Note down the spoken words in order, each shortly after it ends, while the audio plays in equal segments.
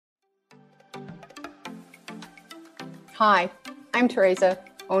Hi, I'm Teresa,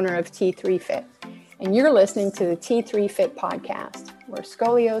 owner of T3 Fit, and you're listening to the T3 Fit podcast, where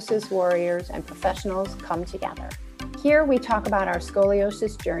scoliosis warriors and professionals come together. Here we talk about our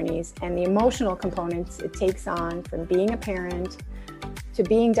scoliosis journeys and the emotional components it takes on from being a parent to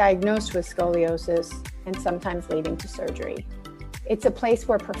being diagnosed with scoliosis and sometimes leading to surgery. It's a place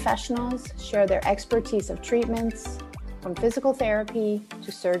where professionals share their expertise of treatments, from physical therapy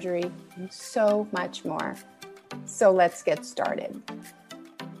to surgery, and so much more. So let's get started.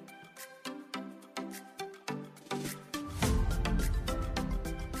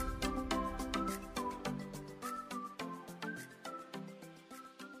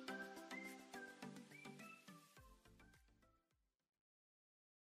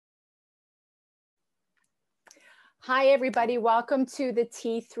 Hi, everybody. Welcome to the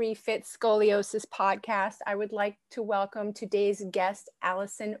T3 Fit Scoliosis podcast. I would like to welcome today's guest,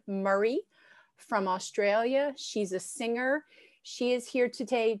 Alyson Murray from Australia. She's a singer. She is here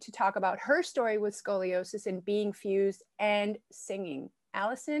today to talk about her story with scoliosis and being fused and singing.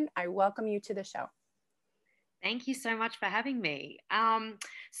 Alyson, I welcome you to the show. Thank you so much for having me.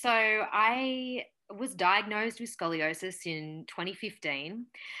 So I was diagnosed with scoliosis in 2015,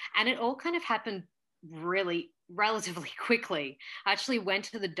 and it all kind of happened relatively quickly. I actually went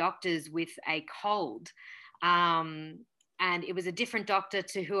to the doctors with a cold, and it was a different doctor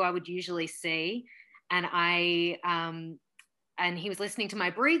to who I would usually see. And and he was listening to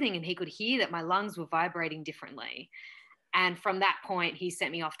my breathing, and he could hear that my lungs were vibrating differently. And from that point, he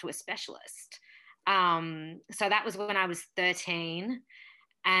sent me off to a specialist. So that was when I was 13.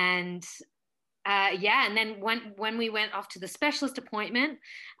 And and then when we went off to the specialist appointment,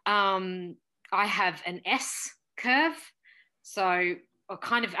 I have an S curve. So, or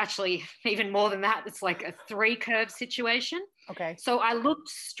kind of actually even more than that, it's like a 3-curve situation. Okay. So I looked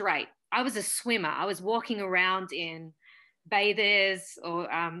straight. I was a swimmer. I was walking around in bathers or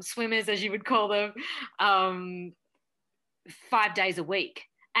swimmers, as you would call them, 5 days a week.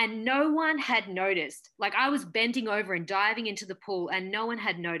 And no one had noticed. Like, I was bending over and diving into the pool, and no one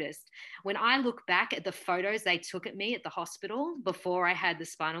had noticed. When I look back at the photos they took at me at the hospital before I had the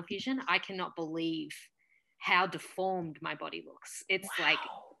spinal fusion, I cannot believe how deformed my body looks. It's like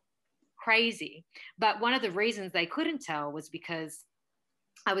crazy. But one of the reasons they couldn't tell was because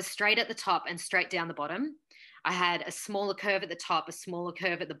I was straight at the top and straight down the bottom. I had a smaller curve at the top, a smaller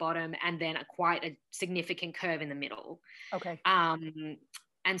curve at the bottom, and then quite a significant curve in the middle. Okay.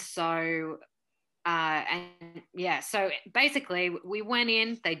 And so, so basically we went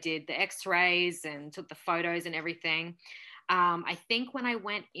in, they did the x-rays and took the photos and everything. I think when I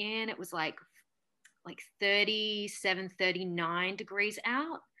went in, it was like 37, 39 degrees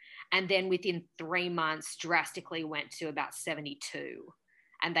out. And then within 3 months, drastically went to about 72.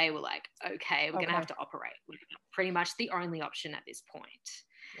 And they were like, okay, we're going to have to operate. Pretty much the only option at this point.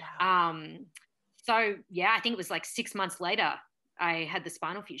 Wow. So yeah, I think it was like 6 months later, I had the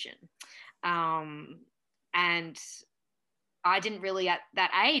spinal fusion. And I didn't really, at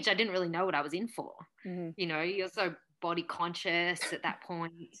that age, I didn't really know what I was in for. Mm-hmm. You know, you're so body conscious at that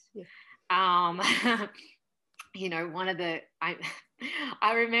point. Yeah. You know,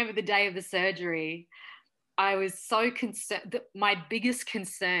 I remember the day of the surgery, I was so concerned. My biggest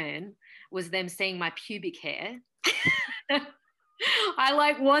concern was them seeing my pubic hair.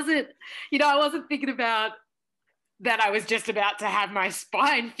 I wasn't thinking about that I was just about to have my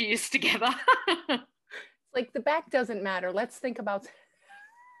spine fused together. Like, the back doesn't matter. Let's think about.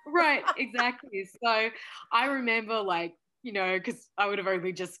 Right, exactly. So I remember, because I would have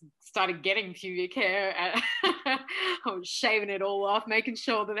only just started getting pubic hair. I was shaving it all off, making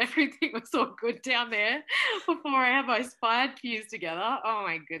sure that everything was all good down there before I had my spine fused together. Oh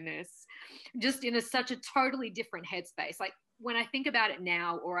my goodness. Just in such a totally different headspace. Like, when I think about it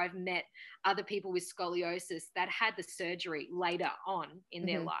now, or I've met other people with scoliosis that had the surgery later on in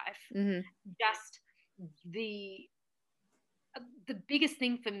their life, just the biggest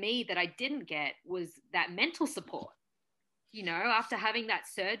thing for me that I didn't get was that mental support. You know, after having that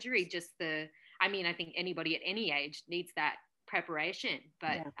surgery, I think anybody at any age needs that preparation.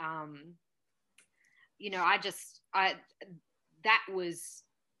 But, that was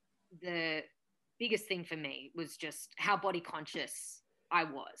the biggest thing for me, was just how body conscious I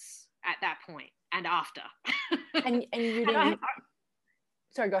was at that point and after. And you didn't.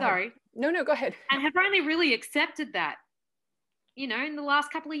 Sorry, go ahead. Sorry. No, go ahead. And have only really accepted that, you know, in the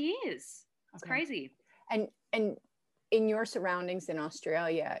last couple of years. It's crazy. And in your surroundings in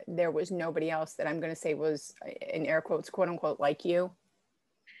Australia, there was nobody else that I'm going to say was, in air quotes, quote unquote, like you?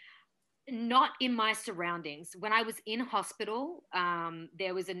 Not in my surroundings. When I was in hospital,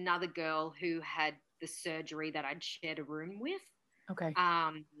 there was another girl who had the surgery that I'd shared a room with, Okay.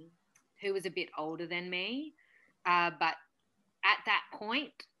 who was a bit older than me. But at that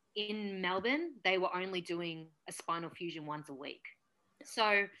point in Melbourne, they were only doing a spinal fusion once a week.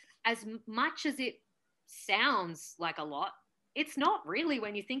 So as much as it sounds like a lot, it's not really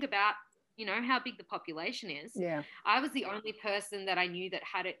when you think about, you know, how big the population is. Yeah. I was the only person that I knew that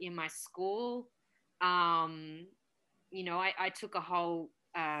had it in my school. You know, I took a whole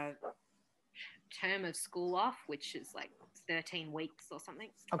term of school off, which is like 13 weeks or something.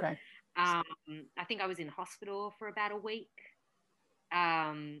 Okay. I think I was in hospital for about a week.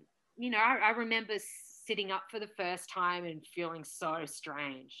 You know, I remember sitting up for the first time and feeling so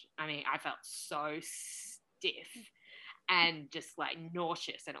strange. I mean, I felt so stiff and just like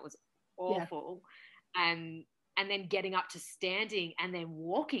nauseous, and it was awful. Yeah. And then getting up to standing and then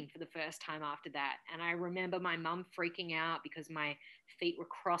walking for the first time after that. And I remember my mum freaking out because my feet were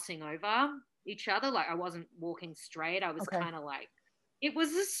crossing over each other. Like I wasn't walking straight. I was kind of like, it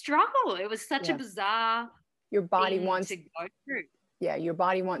was a struggle. It was such a bizarre your body thing wants to go through. Yeah, your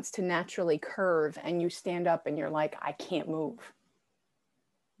body wants to naturally curve, and you stand up and you're like, I can't move.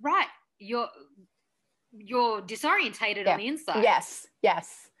 Right. You're disorientated on the inside. Yes.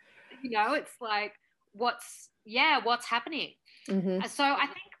 You know, it's like, what's happening? Mm-hmm. So I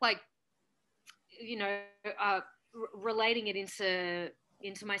think, like, you know, relating it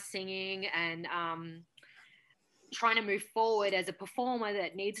into my singing and trying to move forward as a performer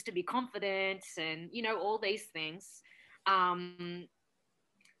that needs to be confident and, you know, all these things.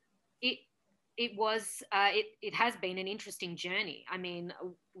 It has been an interesting journey. I mean,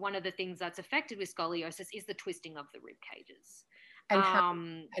 one of the things that's affected with scoliosis is the twisting of the rib cages.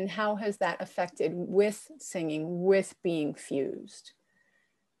 And how has that affected with singing, with being fused?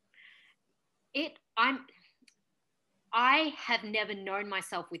 I have never known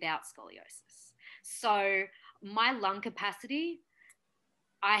myself without scoliosis. So my lung capacity,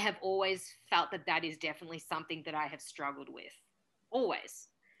 I have always felt that is definitely something that I have struggled with. Always.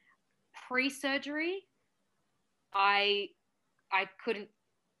 Pre-surgery, I couldn't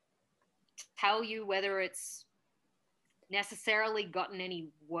tell you whether it's necessarily gotten any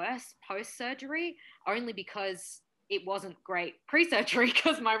worse post-surgery, only because it wasn't great pre-surgery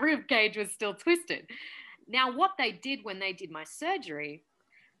because my rib cage was still twisted. Now, what they did when they did my surgery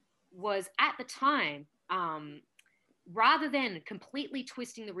was, at the time, rather than completely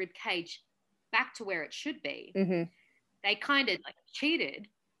twisting the rib cage back to where it should be, mm-hmm. they kind of like cheated,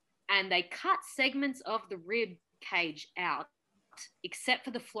 and they cut segments of the rib cage out, except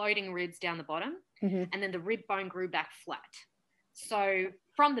for the floating ribs down the bottom, mm-hmm. and then the rib bone grew back flat. So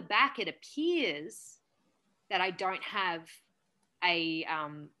from the back, it appears that I don't have a,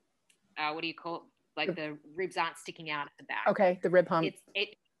 what do you call it? Like the ribs aren't sticking out at the back. Okay, the rib hump.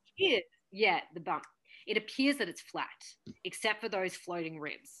 It appears, the bump. It appears that it's flat, except for those floating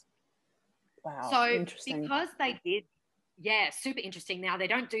ribs. Wow, so interesting. Because they did, super interesting. Now they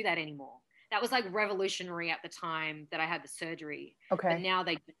don't do that anymore. That was like revolutionary at the time that I had the surgery. Okay. But now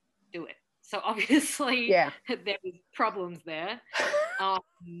they do it. So obviously there was problems there.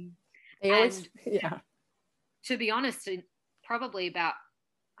 They always, To be honest, probably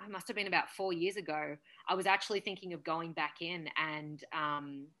it must have been about 4 years ago, I was actually thinking of going back in and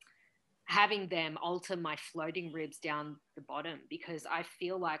having them alter my floating ribs down the bottom, because I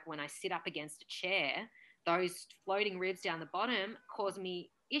feel like when I sit up against a chair, those floating ribs down the bottom cause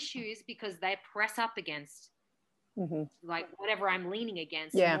me issues because they press up against like whatever I'm leaning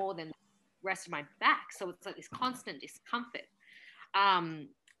against more than the rest of my back. So it's like this constant discomfort.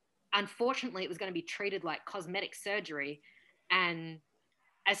 Unfortunately, it was going to be treated like cosmetic surgery. And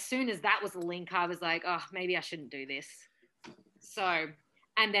as soon as that was the link, I was like, oh, maybe I shouldn't do this. So,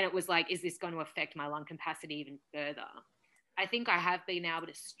 and then it was like, is this going to affect my lung capacity even further? I think I have been able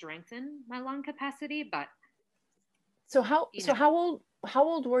to strengthen my lung capacity, but. So how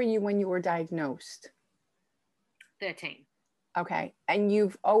old were you when you were diagnosed? 13. Okay. And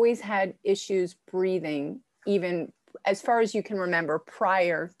you've always had issues breathing, even as far as you can remember,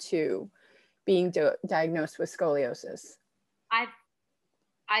 prior to being diagnosed with scoliosis?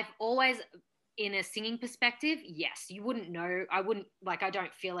 I've always, in a singing perspective, yes. You wouldn't know. I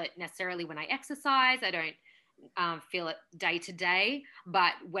don't feel it necessarily when I exercise. I don't feel it day to day.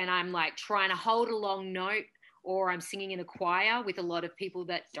 But when I'm like trying to hold a long note, or I'm singing in a choir with a lot of people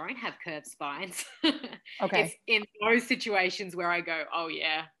that don't have curved spines, it's in those situations where I go, oh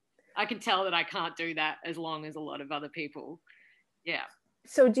yeah, I can tell that I can't do that as long as a lot of other people. Yeah.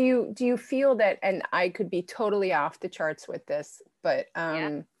 So do you feel that, and I could be totally off the charts with this, but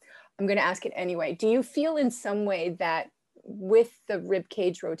I'm going to ask it anyway. Do you feel in some way that with the rib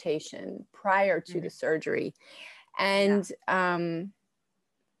cage rotation prior to the surgery and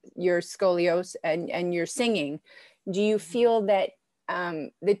your scoliosis and your singing, do you feel that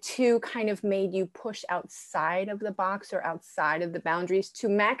the two kind of made you push outside of the box or outside of the boundaries to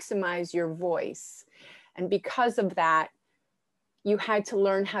maximize your voice? And because of that, you had to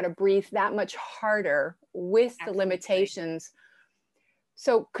learn how to breathe that much harder with the limitations.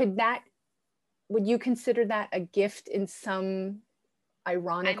 So would you consider that a gift in some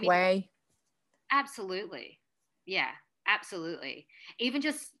ironic way? Absolutely. Yeah, absolutely. Even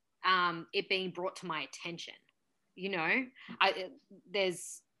just it being brought to my attention,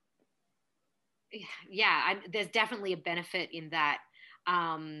 there's definitely a benefit in that.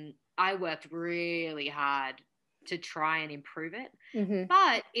 I worked really hard to try and improve it,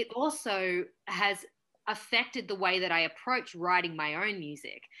 but it also has affected the way that I approach writing my own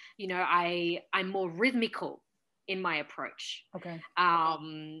music. I'm more rhythmical in my approach. Okay. At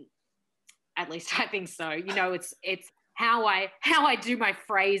least I think so. It's how I do my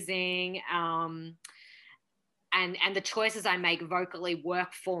phrasing, and the choices I make vocally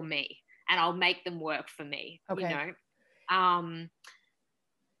work for me, and I'll make them work for me. Okay.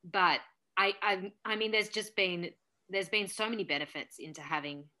 But I mean, there's been so many benefits into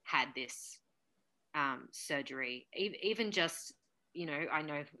having had this surgery. Even just, I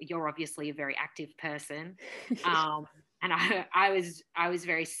know you're obviously a very active person, and I was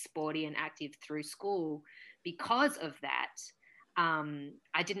very sporty and active through school. Because of that,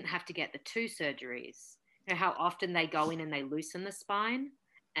 I didn't have to get the two surgeries. You know how often they go in and they loosen the spine,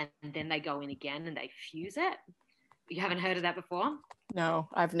 and then they go in again and they fuse it? You haven't heard of that before? No,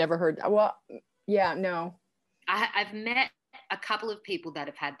 I've never heard. Well, yeah, no. I've met a couple of people that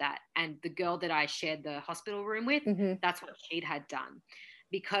have had that, and the girl that I shared the hospital room with, that's what she'd had done.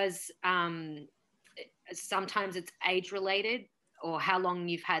 Because sometimes it's age related, or how long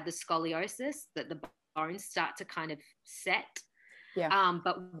you've had the scoliosis, that the bones start to kind of set. Yeah.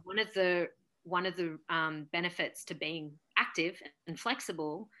 But one of the benefits to being active and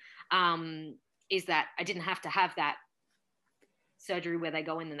flexible is that I didn't have to have that surgery where they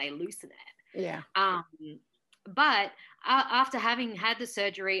go in and they loosen it. Yeah. But after having had the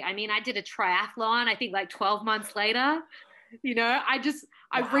surgery, I mean, I did a triathlon, I think like 12 months later. I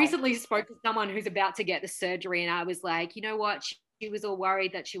recently spoke to someone who's about to get the surgery, and I was like, you know what? She was all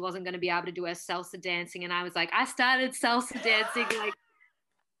worried that she wasn't going to be able to do her salsa dancing. And I was like, I started salsa dancing like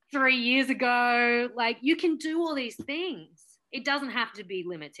 3 years ago. Like, you can do all these things. It doesn't have to be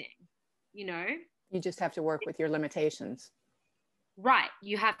limiting, You just have to work with your limitations. Right.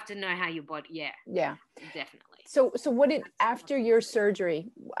 You have to know how your body, yeah, definitely. So after your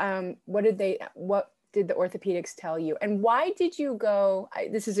surgery, what did the orthopedics tell you? And why did you go,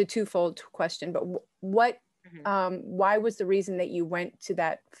 this is a twofold question, but why was the reason that you went to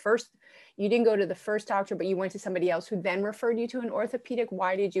that first, you didn't go to the first doctor, but you went to somebody else who then referred you to an orthopedic?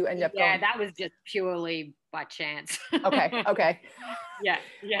 Why did you end up going? Yeah, that was just purely by chance. Okay. Yeah.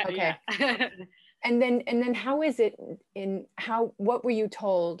 Okay. And then how is it what were you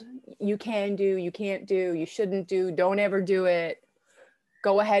told you can do, you can't do, you shouldn't do, don't ever do it,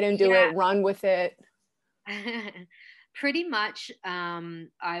 go ahead and do it, run with it? Pretty much,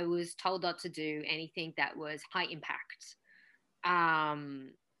 I was told not to do anything that was high impact.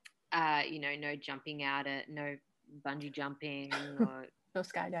 No jumping out at, no bungee jumping, or no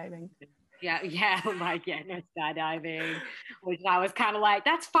skydiving. No skydiving, which I was kind of like,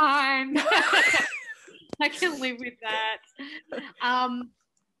 that's fine. I can live with that.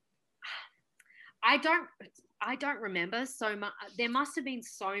 I don't remember so much. There must have been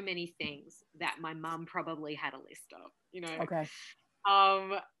so many things that my mum probably had a list of, Okay.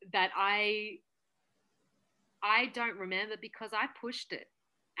 that I don't remember because I pushed it.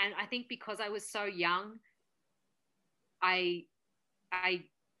 And I think because I was so young, I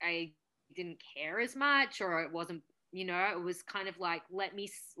didn't care as much, or it wasn't, it was kind of like, let me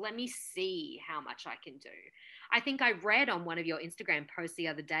see how much I can do. I think I read on one of your Instagram posts the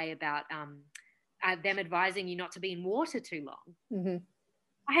other day about them advising you not to be in water too long.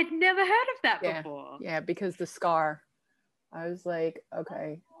 I had never heard of that before. Yeah, because the scar. I was like,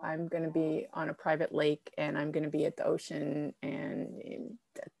 okay, I'm going to be on a private lake and I'm going to be at the ocean, and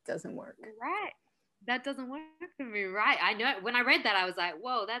that doesn't work. Right. That doesn't work for me. Right. I know. When I read that, I was like,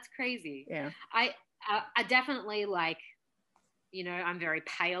 whoa, that's crazy. Yeah. I definitely, like, I'm very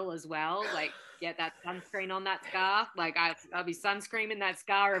pale as well. Like, get that sunscreen on that scar. Like, I'll be sunscreening that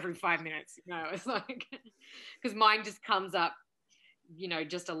scar every 5 minutes. It's like, because mine just comes up, you know,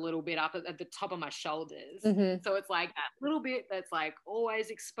 just a little bit up at the top of my shoulders. Mm-hmm. So it's like that little bit that's like always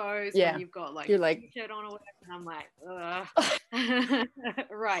exposed Yeah. when you've got like You're a like t-shirt on or whatever. And I'm like, ugh.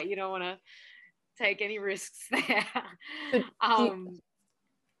 Right. You don't want to take any risks there.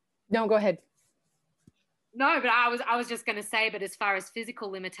 No, go ahead. No, but I was just going to say, but as far as physical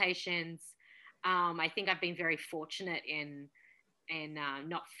limitations, I think I've been very fortunate in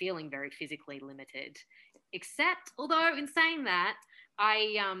not feeling very physically limited. Except, although in saying that,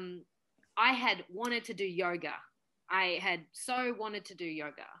 I had wanted to do yoga. I had so wanted to do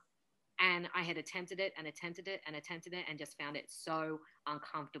yoga, and I had attempted it and attempted it and attempted it, and just found it so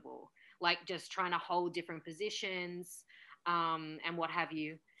uncomfortable. Like just trying to hold different positions, and what have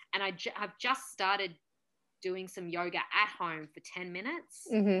you. And I've just started doing some yoga at home for 10 minutes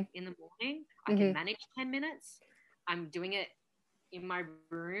Mm-hmm. in the morning. I can manage 10 minutes. I'm doing it in my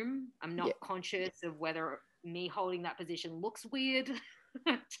room. I'm not conscious of whether me holding that position looks weird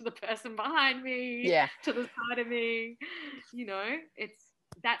to the person behind me, to the side of me. You know,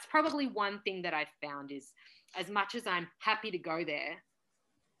 that's probably one thing that I've found is, as much as I'm happy to go there,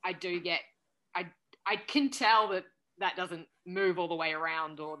 I can tell that doesn't move all the way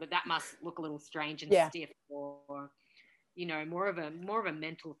around, or that must look a little strange and stiff, or, you know, more of a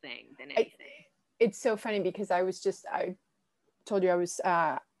mental thing than anything. It's so funny because I told you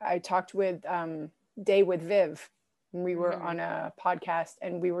I talked with Day with Viv. We were on a podcast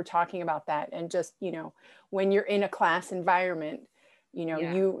and we were talking about that, and just, you know, when you're in a class environment, you know,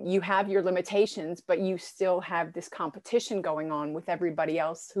 you have your limitations, but you still have this competition going on with everybody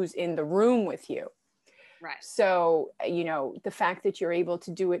else who's in the room with you. Right. So, you know, the fact that you're able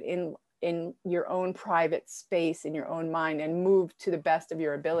to do it in your own private space, in your own mind, and move to the best of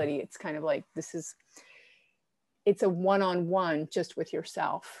your ability, it's kind of like, it's a one-on-one just with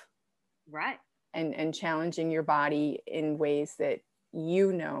yourself. Right. And challenging your body in ways that,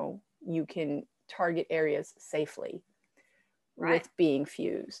 you know, you can target areas safely with being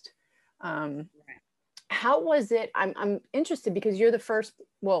fused. How was it? I'm interested because you're the first,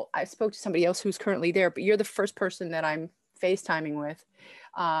 well, I spoke to somebody else who's currently there, but you're the first person that I'm FaceTiming with,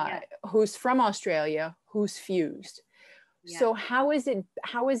 who's from Australia, who's fused. Yeah. So how is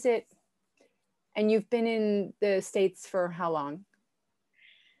it, and you've been in the States for how long?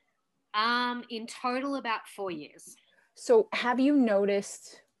 In total, about 4 years. So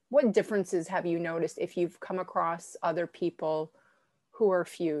what differences have you noticed if you've come across other people who are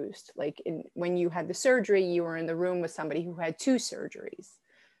fused? Like when you had the surgery, you were in the room with somebody who had 2 surgeries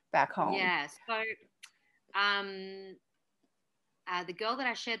back home. Yeah. So the girl that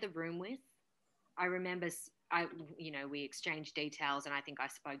I shared the room with, I remember, we exchanged details, and I think I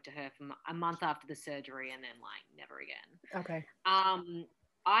spoke to her for a month after the surgery, and then like never again. Okay.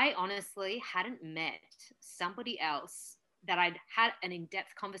 I honestly hadn't met somebody else that I'd had an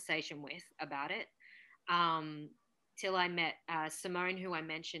in-depth conversation with about it till I met Simone, who I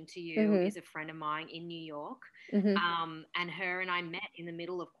mentioned to you, is a friend of mine in New York. And her and I met in the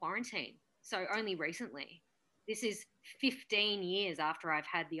middle of quarantine. So only recently. This is 15 years after I've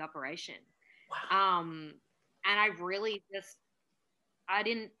had the operation. Wow. And I really I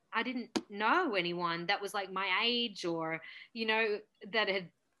didn't know anyone that was like my age, or, you know, that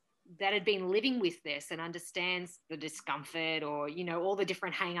had been living with this and understands the discomfort, or, you know, all the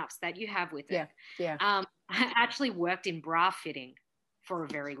different hang-ups that you have with it. Yeah. I actually worked in bra fitting for a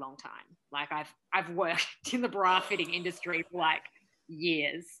very long time. Like I've worked in the bra fitting industry for like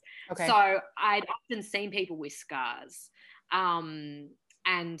years. Okay. So I'd often seen people with scars. And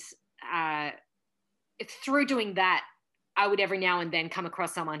through doing that, I would every now and then come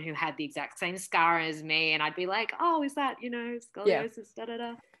across someone who had the exact same scar as me, and I'd be like, oh, is that, you know, scoliosis,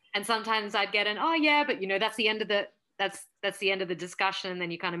 da-da-da. And sometimes I'd get oh yeah, but, you know, that's the end of the discussion, and then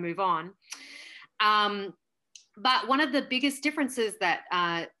you kind of move on. But one of the biggest differences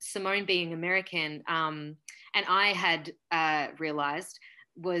that Simone, being American, and I had realized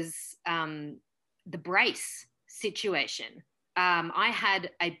was the brace situation. I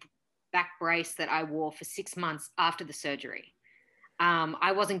had a back brace that I wore for 6 months after the surgery.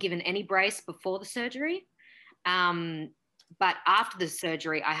 I wasn't given any brace before the surgery, but after the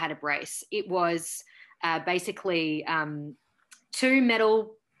surgery, I had a brace. It was basically 2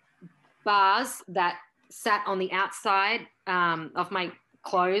 metal bars that sat on the outside of my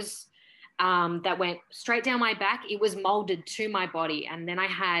clothes that went straight down my back. It was molded to my body. And then I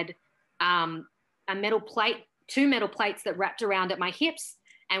had a metal plate, 2 metal plates that wrapped around at my hips,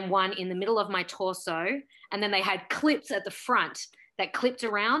 and one in the middle of my torso. And then they had clips at the front that clipped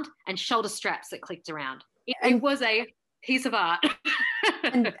around, and shoulder straps that clipped around. It was a piece of art.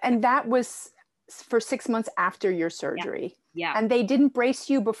 and that was for 6 months after your surgery. Yeah. And they didn't brace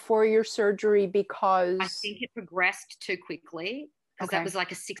you before your surgery because I think it progressed too quickly, because that was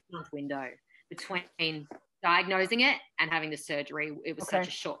like a 6-month window between diagnosing it and having the surgery. It was such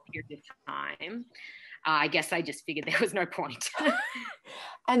a short period of time. I guess they just figured there was no point.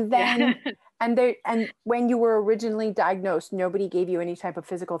 And then and when you were originally diagnosed, nobody gave you any type of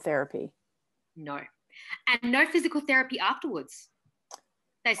physical therapy? No. And no physical therapy afterwards.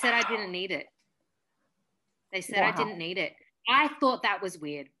 They said I didn't need it. They said I didn't need it. I thought that was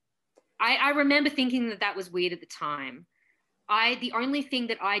weird. I remember thinking that was weird at the time. The only thing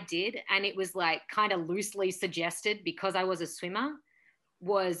that I did, and it was like kind of loosely suggested because I was a swimmer,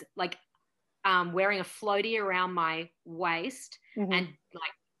 was like wearing a floaty around my waist and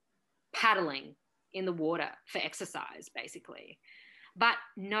like paddling in the water for exercise, basically. But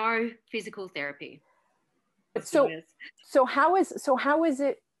no physical therapy. So how is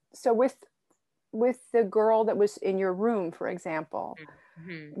it? So with the girl that was in your room, for example,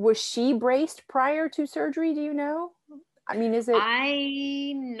 was she braced prior to surgery? Do you know? I mean, is it?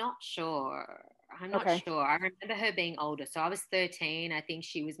 I'm not sure. I'm not sure. I remember her being older. So I was 13. I think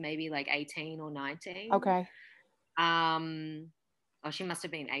she was maybe like 18 or 19. Okay. She must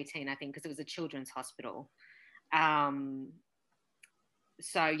have been 18, I think, because it was a children's hospital.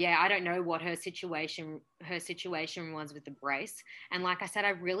 So yeah, I don't know what her situation was with the brace. And like I said,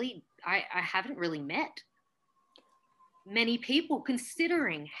 I haven't really met many people,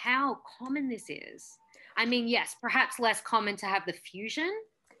 considering how common this is. I mean, yes, perhaps less common to have the fusion,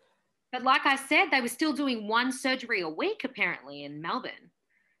 but like I said, they were still doing one surgery a week apparently in Melbourne.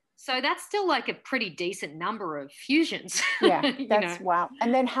 So that's still like a pretty decent number of fusions. Yeah, that's wow.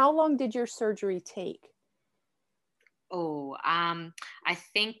 And then how long did your surgery take? Oh, I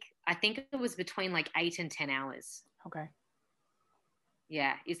think it was between like 8 and 10 hours. Okay.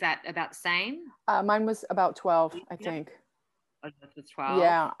 Yeah. Is that about the same? Mine was about 12, I think. Oh, that was 12?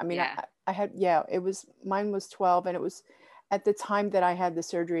 Yeah. I mean, I had, mine was 12, and it was at the time that I had the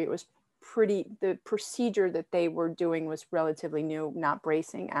surgery, it was the procedure that they were doing was relatively new, not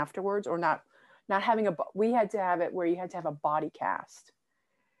bracing afterwards, or not having we had to have it where you had to have a body cast.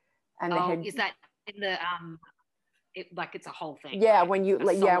 And is that in the, it's a whole thing? Yeah. Right? When you,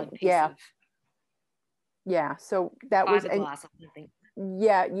 yeah. So that was, and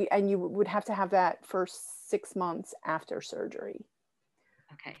you would have to have that for 6 months after surgery.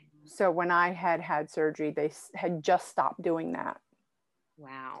 Okay. So when I had surgery, they had just stopped doing that.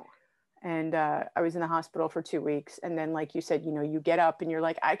 Wow. And I was in the hospital for 2 weeks. And then, like you said, you get up and you're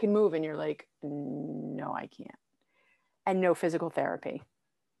like, I can move. And you're like, no, I can't. And no physical therapy.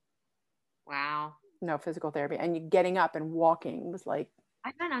 Wow. No physical therapy. And you getting up and walking was like.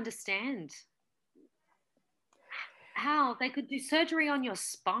 I don't understand how they could do surgery on your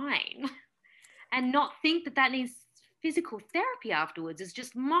spine and not think that needs physical therapy afterwards. Is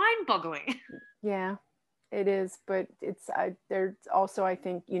just mind-boggling. Yeah. It is, but there's also, I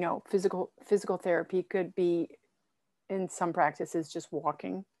think, physical therapy could be, in some practices, just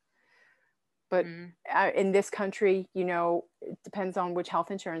walking. But in this country, it depends on which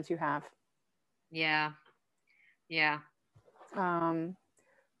health insurance you have. Yeah. Yeah.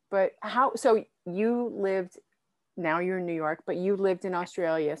 But so you lived, now you're in New York, but you lived in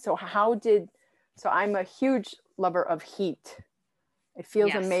Australia. So so I'm a huge lover of heat. It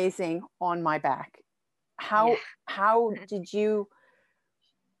feels amazing on my back. How did your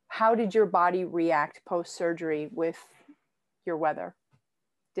body react post-surgery with your weather?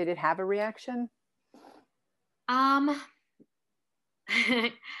 Did it have a reaction? Not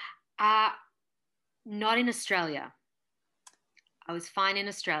in Australia. I was fine in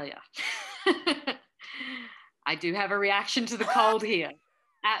Australia. I do have a reaction to the cold here.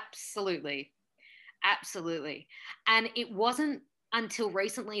 Absolutely. Absolutely. And it wasn't until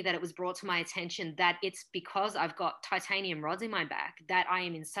recently that it was brought to my attention that it's because I've got titanium rods in my back that I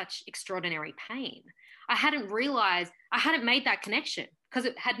am in such extraordinary pain. I hadn't made that connection because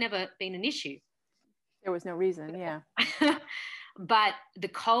it had never been an issue. There was no reason, yeah. But the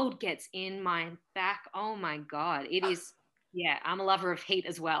cold gets in my back. Oh my God. It is, I'm a lover of heat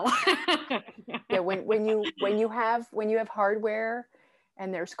as well. Yeah, when you have hardware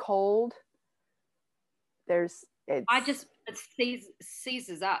and there's cold, it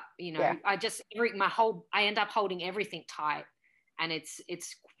seizes up, Yeah. I end up holding everything tight, and it's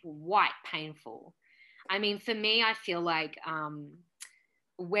quite painful. I mean, for me, I feel like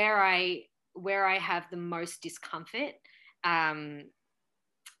where I have the most discomfort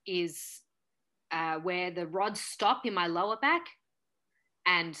is where the rods stop in my lower back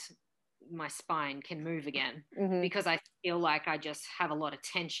and my spine can move again, because I feel like I just have a lot of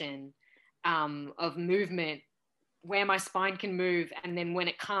tension of movement, where my spine can move and then when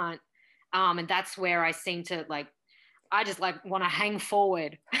it can't. And that's where I seem to like, I just like want to hang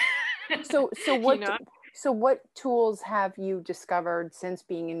forward. So what, you know? so what tools have you discovered since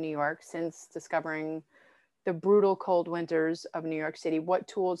being in New York, since discovering the brutal cold winters of New York City? What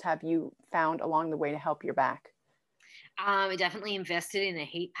tools have you found along the way to help your back? I definitely invested in a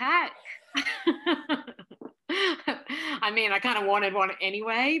heat pack. I mean, I kind of wanted one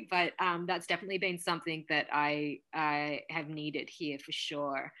anyway, but that's definitely been something that I have needed here for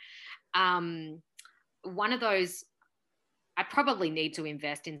sure. One of those, I probably need to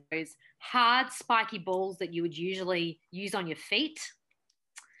invest in those hard, spiky balls that you would usually use on your feet.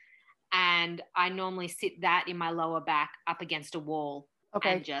 And I normally sit that in my lower back up against a wall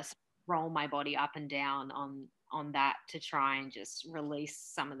and just roll my body up and down on that to try and just release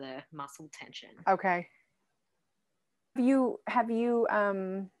some of the muscle tension. Okay.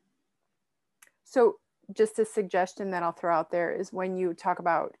 So just a suggestion that I'll throw out there is when you talk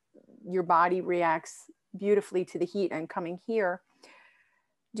about your body reacts beautifully to the heat and coming here,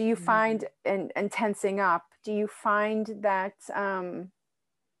 do you find, and tensing up, do you find that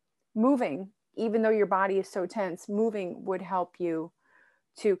moving, even though your body is so tense, moving would help you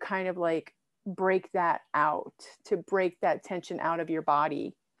to kind of like break that out, to break that tension out of your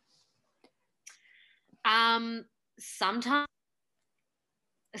body? Sometimes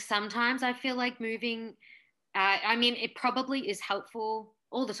I feel like moving, I mean, it probably is helpful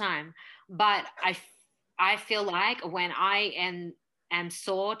all the time, but I feel like when I am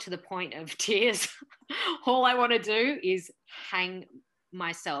sore to the point of tears, all I want to do is hang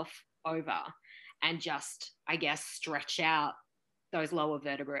myself over and just, I guess, stretch out those lower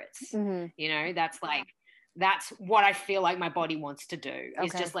vertebrates. You know, that's what I feel like my body wants to do,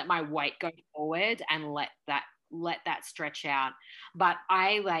 is just let my weight go forward and let that stretch out. But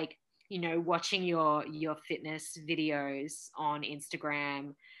I like, you know, watching your fitness videos on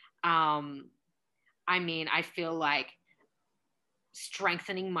Instagram. I mean, I feel like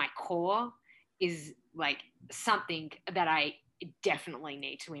strengthening my core is like something that I definitely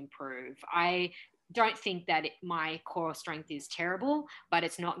need to improve. I don't think that my core strength is terrible, but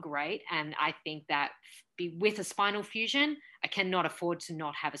it's not great. And I think that with a spinal fusion, I cannot afford to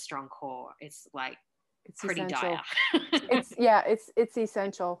not have a strong core. It's like, it's pretty essential. Dire. it's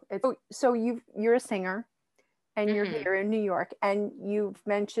essential. So you're a singer and you're here in New York, and you've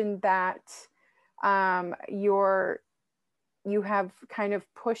mentioned that you have kind of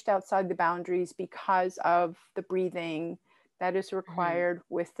pushed outside the boundaries because of the breathing that is required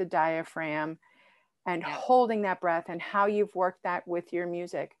with the diaphragm and holding that breath, and how you've worked that with your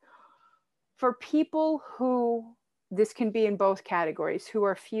music. For people who, this can be in both categories, who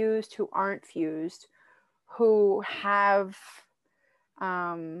are fused, who aren't fused, who have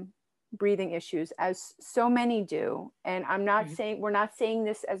breathing issues, as so many do. And I'm not saying, we're not saying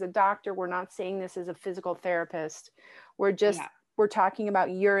this as a doctor, we're not saying this as a physical therapist. We're just, we're talking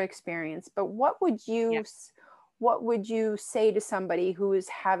about your experience. But what would you say to somebody who is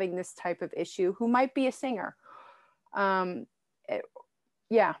having this type of issue, who might be a singer? Yeah.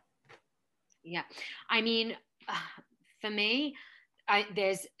 I mean, for me,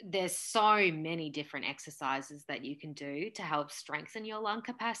 there's so many different exercises that you can do to help strengthen your lung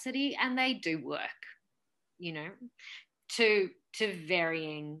capacity, and they do work, you know, to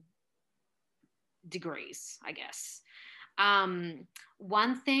varying degrees, I guess.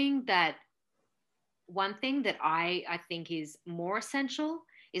 One thing that I think is more essential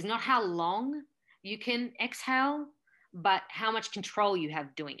is not how long you can exhale, but how much control you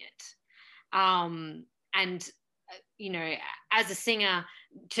have doing it. And you know, as a singer,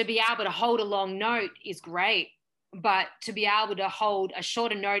 to be able to hold a long note is great, but to be able to hold a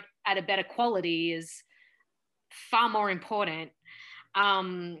shorter note at a better quality is far more important.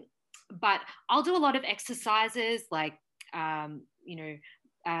 But I'll do a lot of exercises like, you know,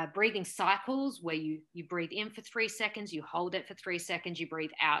 breathing cycles, where you breathe in for 3 seconds, you hold it for 3 seconds, you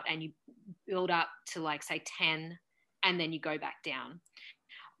breathe out, and you build up to like, say, 10, and then you go back down.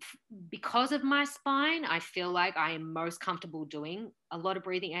 Because of my spine, I feel like I am most comfortable doing a lot of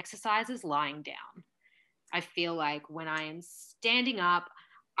breathing exercises lying down. I feel like when I am standing up,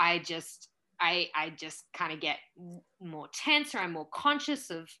 I just kind of get more tense, or I'm more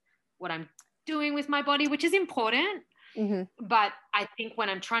conscious of what I'm doing with my body, which is important. But I think when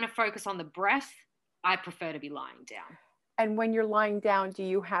I'm trying to focus on the breath, I prefer to be lying down. And when you're lying down, do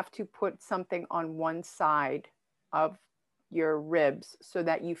you have to put something on one side of your ribs so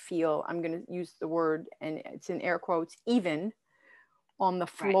that you feel, I'm going to use the word, and it's in air quotes, even on the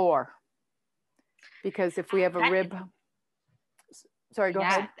floor? Right. Because if we have a rib, sorry, go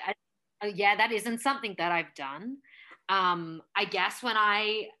ahead. Yeah, that isn't something that I've done. I guess when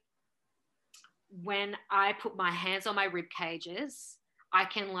I put my hands on my rib cages, I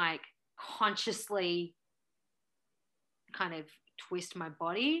can like consciously kind of twist my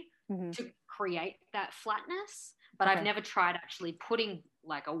body to create that flatness. But I've never tried actually putting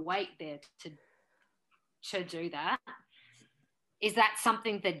like a weight there to do that. Is that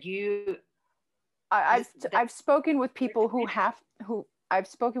something that you? I've spoken with people who I've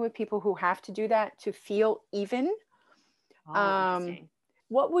spoken with people who have to do that to feel even. Interesting.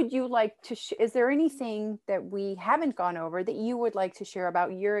 What would you like to is there anything that we haven't gone over that you would like to share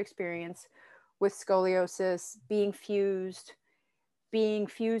about your experience with scoliosis, being fused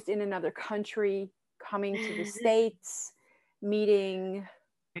in another country, coming to the States, meeting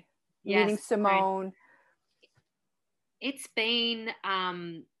Simone? Right. It's been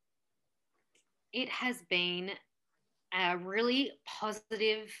it has been a really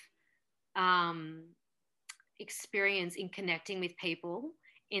positive experience in connecting with people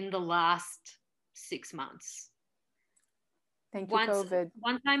in the last 6 months. Thank you, COVID.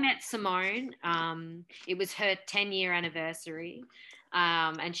 Once I met Simone, it was her 10-year anniversary,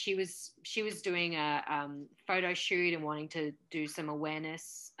 and she was doing a photo shoot and wanting to do some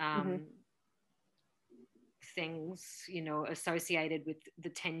awareness things, you know, associated with the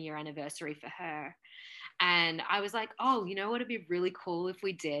 10-year anniversary for her. And I was like, oh, you know what, it'd be really cool if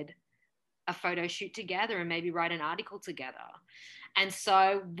we did a photo shoot together and maybe write an article together. And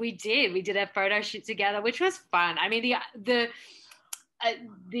so we did a photo shoot together, which was fun. I mean, the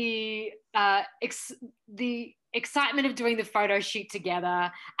excitement of doing the photo shoot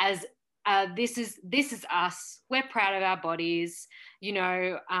together as this is us. We're proud of our bodies, you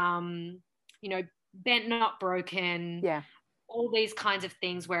know, bent not broken. Yeah. All these kinds of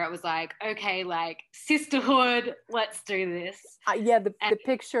things where it was like, okay, like sisterhood, let's do this. The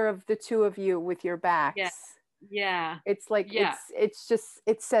picture of the two of you with your backs. Yeah. It's like, it's just,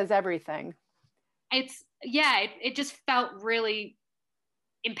 it says everything. It just felt really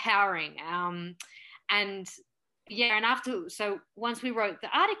empowering. And once we wrote the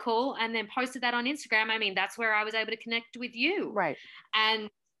article and then posted that on Instagram, I mean, that's where I was able to connect with you. Right. And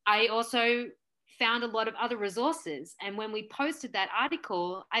I also found a lot of other resources. And when we posted that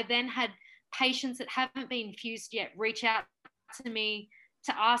article, I then had patients that haven't been fused yet reach out to me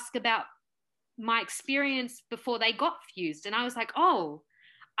to ask about my experience before they got fused. And I was like, oh,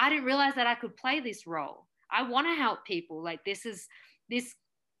 I didn't realize that I could play this role. I want to help people. Like this,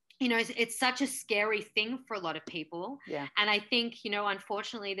 you know, it's such a scary thing for a lot of people. Yeah. And I think, you know,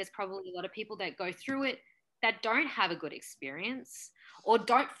 unfortunately, there's probably a lot of people that go through it that don't have a good experience or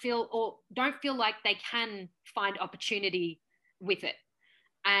don't feel like they can find opportunity with it.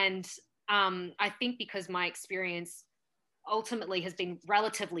 And I think because my experience ultimately has been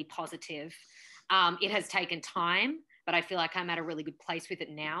relatively positive, it has taken time, but I feel like I'm at a really good place with it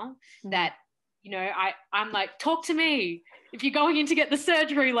now that, you know, I'm like, talk to me. If you're going in to get the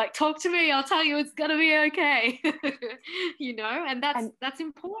surgery, like, talk to me. I'll tell you it's going to be okay. You know, and that's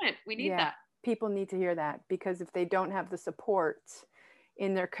important. We need that. People need to hear that, because if they don't have the support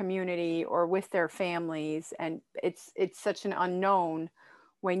in their community or with their families, and it's such an unknown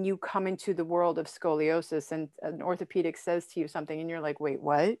when you come into the world of scoliosis and an orthopedic says to you something and you're like, wait,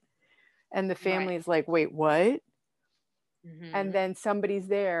 what? And the family is like, wait, what? And then somebody's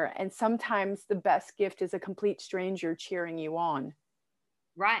there. And sometimes the best gift is a complete stranger cheering you on.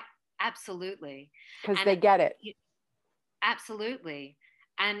 Right. Absolutely. Because they get it. Absolutely.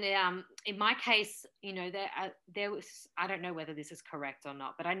 And in my case, you know, there was, I don't know whether this is correct or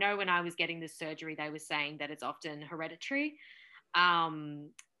not, but I know when I was getting this surgery, they were saying that it's often hereditary.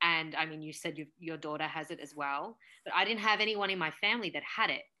 And I mean, you said your daughter has it as well, but I didn't have anyone in my family that had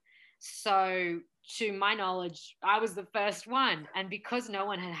it. So to my knowledge, I was the first one. And because no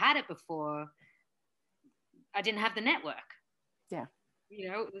one had it before, I didn't have the network. Yeah. You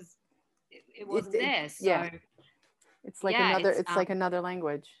know, it wasn't there. So yeah. It's like like another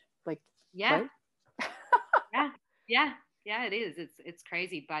language. Like, yeah. What? Yeah, it is. It's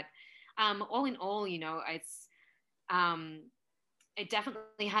crazy. But all in all, you know, it's it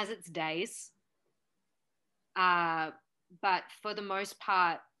definitely has its days. But for the most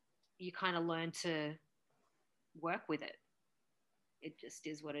part, you kind of learn to work with it. It just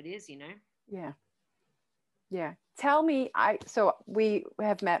is what it is, you know? Yeah. Yeah. Tell me, so we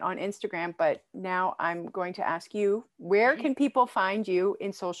have met on Instagram, but now I'm going to ask you, where can people find you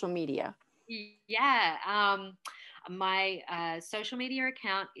in social media? Yeah. My social media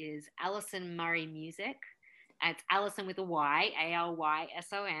account is Alyson Murray Music. It's Alyson with a Y,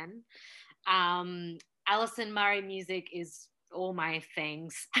 Alyson. Alyson Murray Music is all my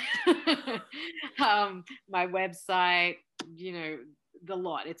things. My website, the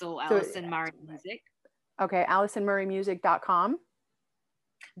lot. It's all Alyson Murray Music. Okay, AlysonMurrayMusic.com.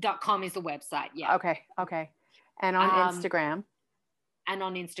 .com is the website, yeah. Okay. And on Instagram? And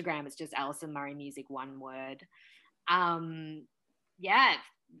on Instagram, it's just Alyson Murray Music, one word. Yeah,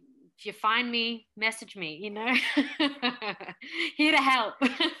 if you find me, message me, Here to help.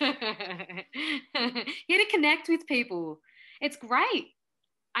 Here to connect with people. It's great.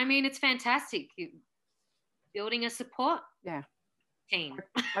 I mean, it's fantastic. Building a support team.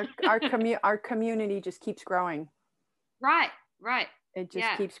 Our community just keeps growing. Right. It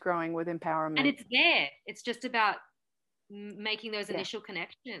just keeps growing with empowerment. And it's there. It's just about making those initial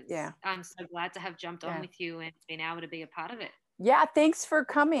connections. Yeah. I'm so glad to have jumped on with you and been able to be a part of it. Yeah, thanks for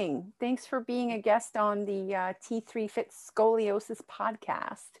coming. Thanks for being a guest on the T3 Fit Scoliosis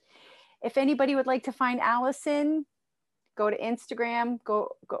podcast. If anybody would like to find Alyson, go to Instagram, go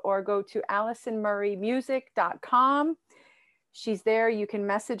to AlysonMurrayMusic.com. She's there. You can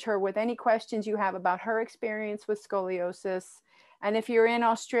message her with any questions you have about her experience with scoliosis. And if you're in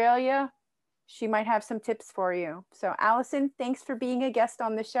Australia, she might have some tips for you. So Alyson, thanks for being a guest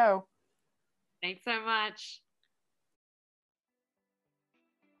on the show. Thanks so much.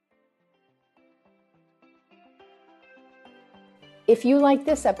 If you like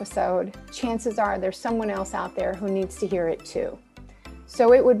this episode, chances are there's someone else out there who needs to hear it too.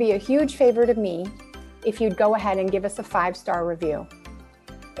 So it would be a huge favor to me if you'd go ahead and give us a 5-star review.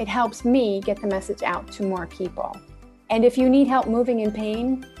 It helps me get the message out to more people. And if you need help moving in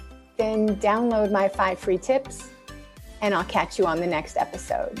pain, then download my 5 free tips, and I'll catch you on the next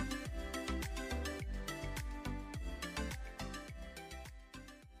episode.